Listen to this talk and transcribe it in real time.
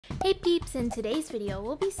Hey peeps, in today's video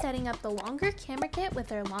we'll be setting up the longer camera kit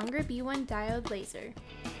with our longer B1 diode laser.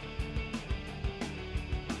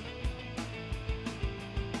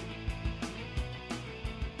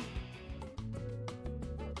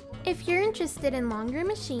 If you're interested in longer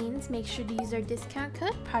machines, make sure to use our discount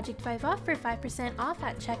code Project5Off for 5% off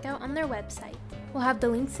at checkout on their website. We'll have the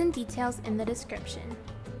links and details in the description.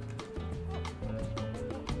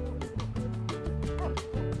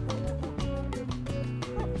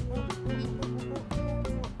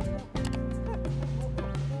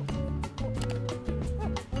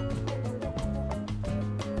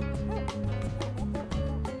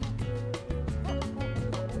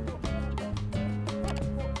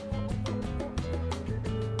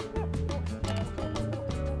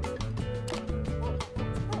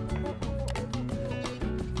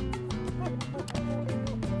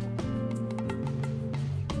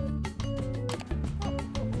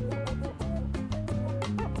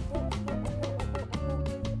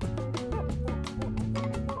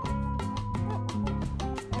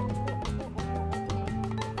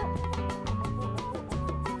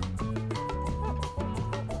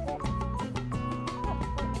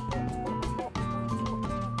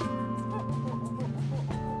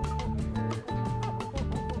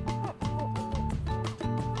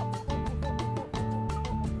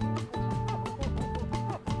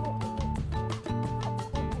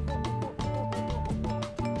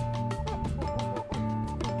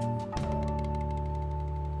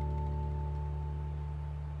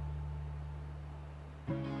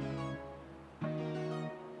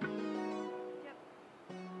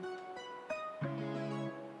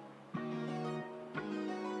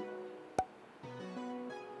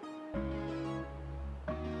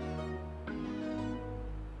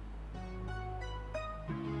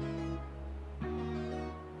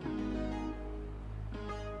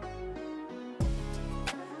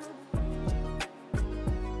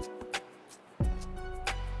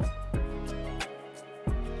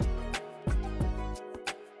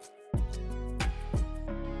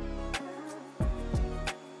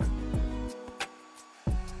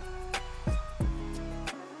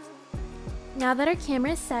 Now that our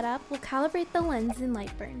camera is set up, we'll calibrate the lens in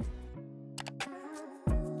LightBurn.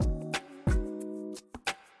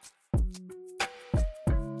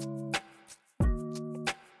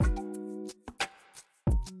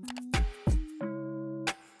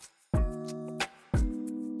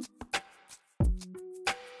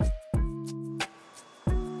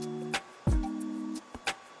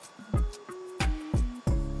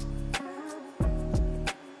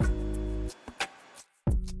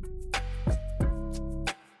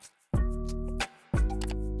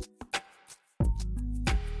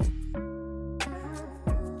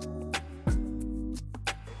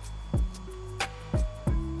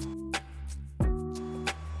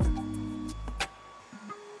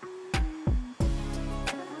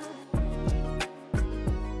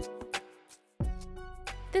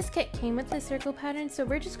 This kit came with the circle pattern, so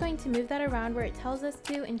we're just going to move that around where it tells us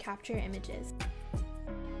to and capture images.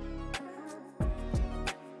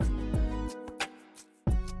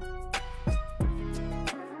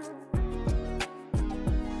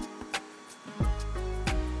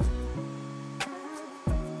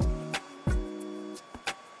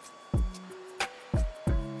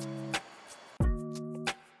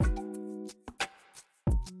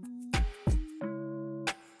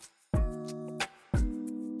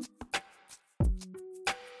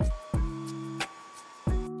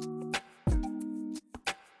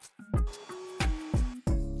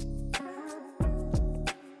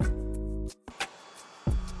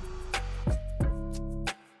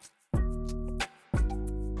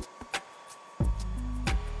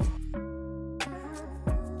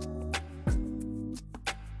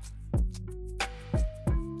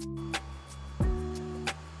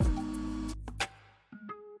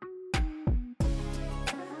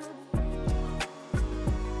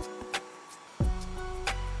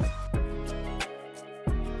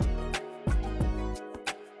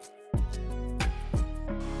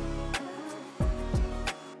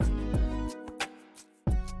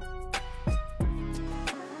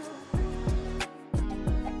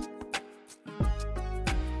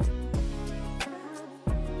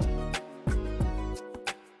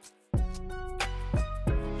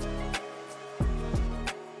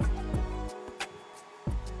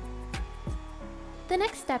 The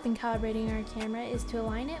next step in calibrating our camera is to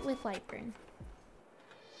align it with LightBurn.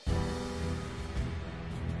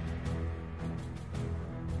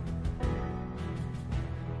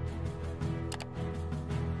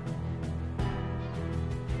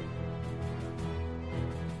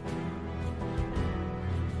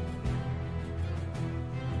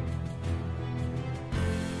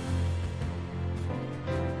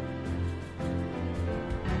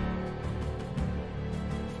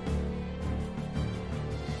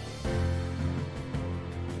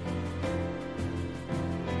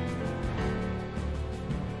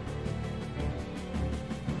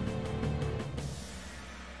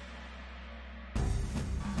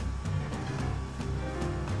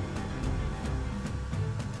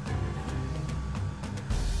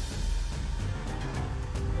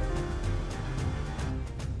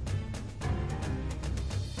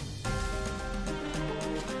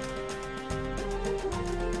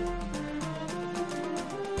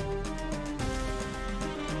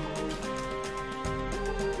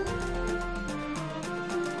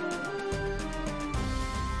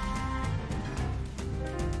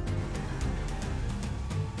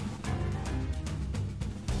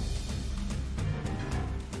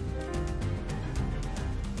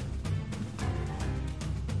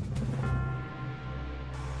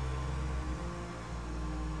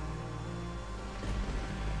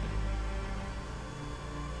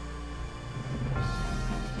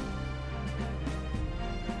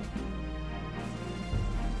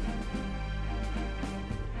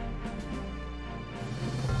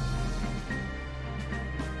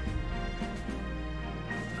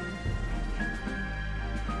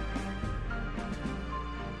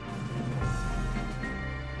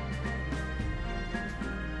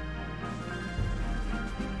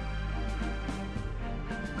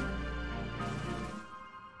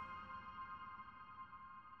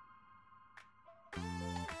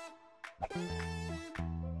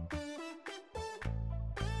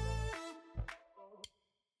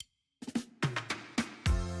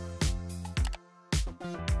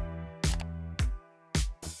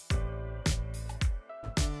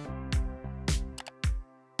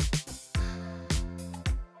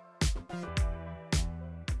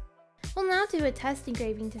 We'll now do a test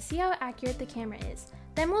engraving to see how accurate the camera is.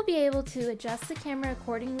 Then we'll be able to adjust the camera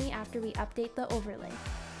accordingly after we update the overlay.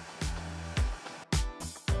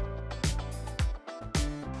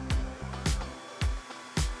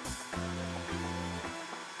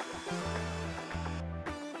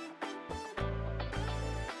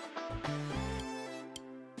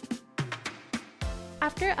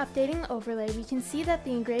 After updating the overlay, we can see that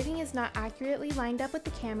the engraving is not accurately lined up with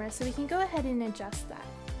the camera, so we can go ahead and adjust that.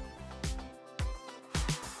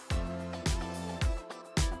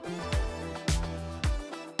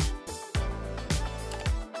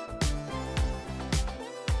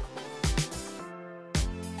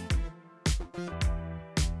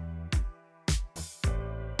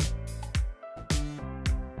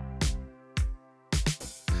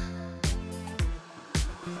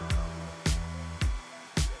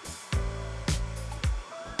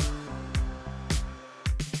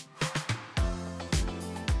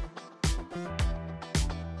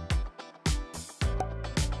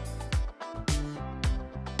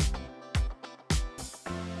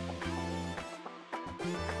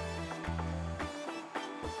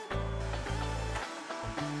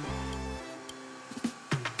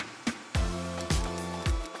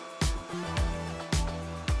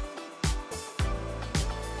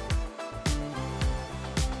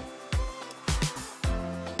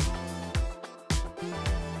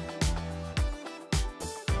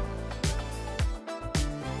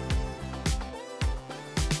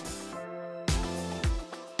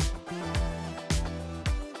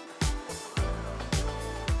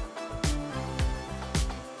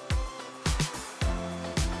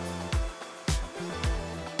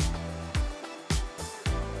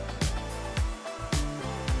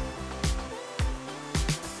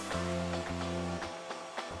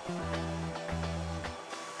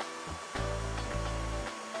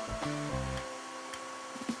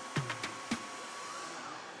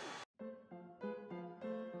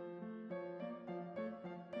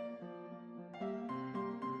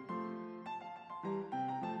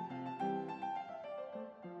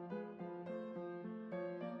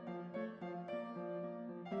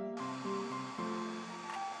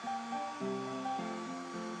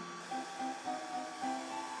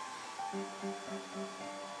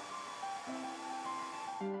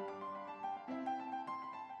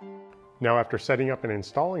 Now, after setting up and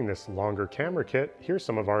installing this longer camera kit, here's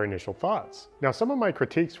some of our initial thoughts. Now, some of my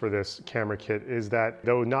critiques for this camera kit is that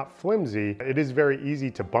though not flimsy, it is very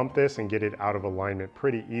easy to bump this and get it out of alignment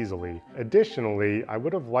pretty easily. Additionally, I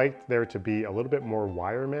would have liked there to be a little bit more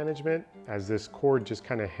wire management, as this cord just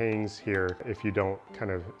kind of hangs here if you don't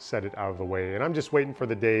kind of set it out of the way. And I'm just waiting for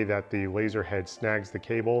the day that the laser head snags the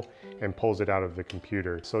cable and pulls it out of the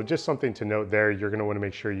computer. So just something to note there, you're going to want to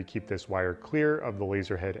make sure you keep this wire clear of the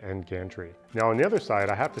laser head and gantry. Now on the other side,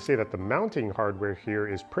 I have to say that the mounting hardware here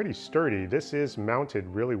is pretty sturdy. This is mounted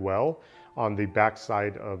really well on the back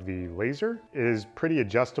side of the laser. It is pretty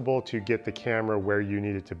adjustable to get the camera where you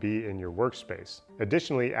need it to be in your workspace.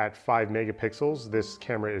 Additionally, at 5 megapixels, this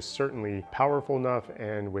camera is certainly powerful enough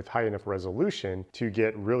and with high enough resolution to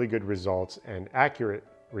get really good results and accurate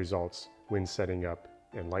results when setting up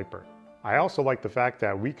in LightBurn. I also like the fact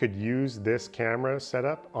that we could use this camera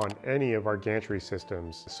setup on any of our gantry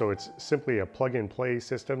systems. So it's simply a plug and play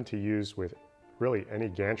system to use with really any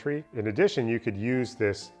gantry. In addition, you could use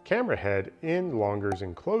this camera head in Longer's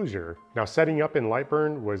enclosure. Now, setting up in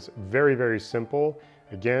LightBurn was very, very simple.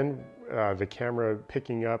 Again, the camera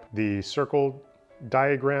picking up the circle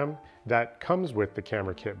diagram that comes with the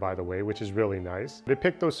camera kit, by the way, which is really nice. It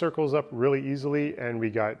picked those circles up really easily, and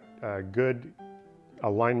we got good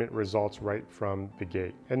alignment results right from the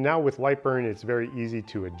gate. And now with LightBurn, it's very easy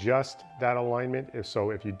to adjust that alignment.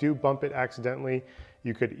 If you do bump it accidentally,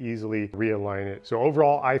 you could easily realign it. So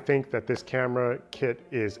overall, I think that this camera kit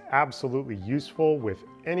is absolutely useful with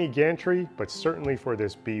any gantry, but certainly for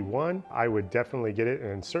this B1, I would definitely get it.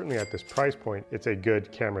 And certainly at this price point, it's a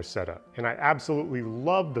good camera setup. And I absolutely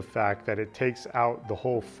love the fact that it takes out the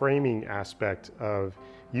whole framing aspect of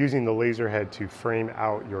using the laser head to frame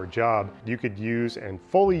out your job. You could use and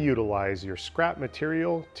fully utilize your scrap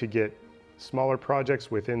material to get smaller projects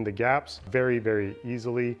within the gaps very, very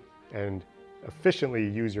easily and efficiently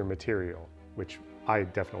use your material, which I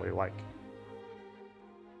definitely like.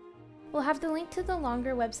 We'll have the link to the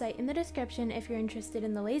longer website in the description if you're interested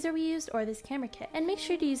in the laser we used or this camera kit. And make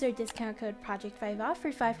sure to use our discount code Project5Off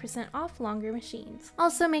for 5% off longer machines.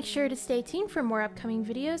 Also make sure to stay tuned for more upcoming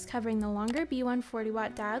videos covering the longer B1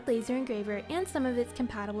 40W Diode laser engraver and some of its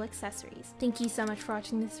compatible accessories. Thank you so much for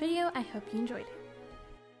watching this video. I hope you enjoyed it.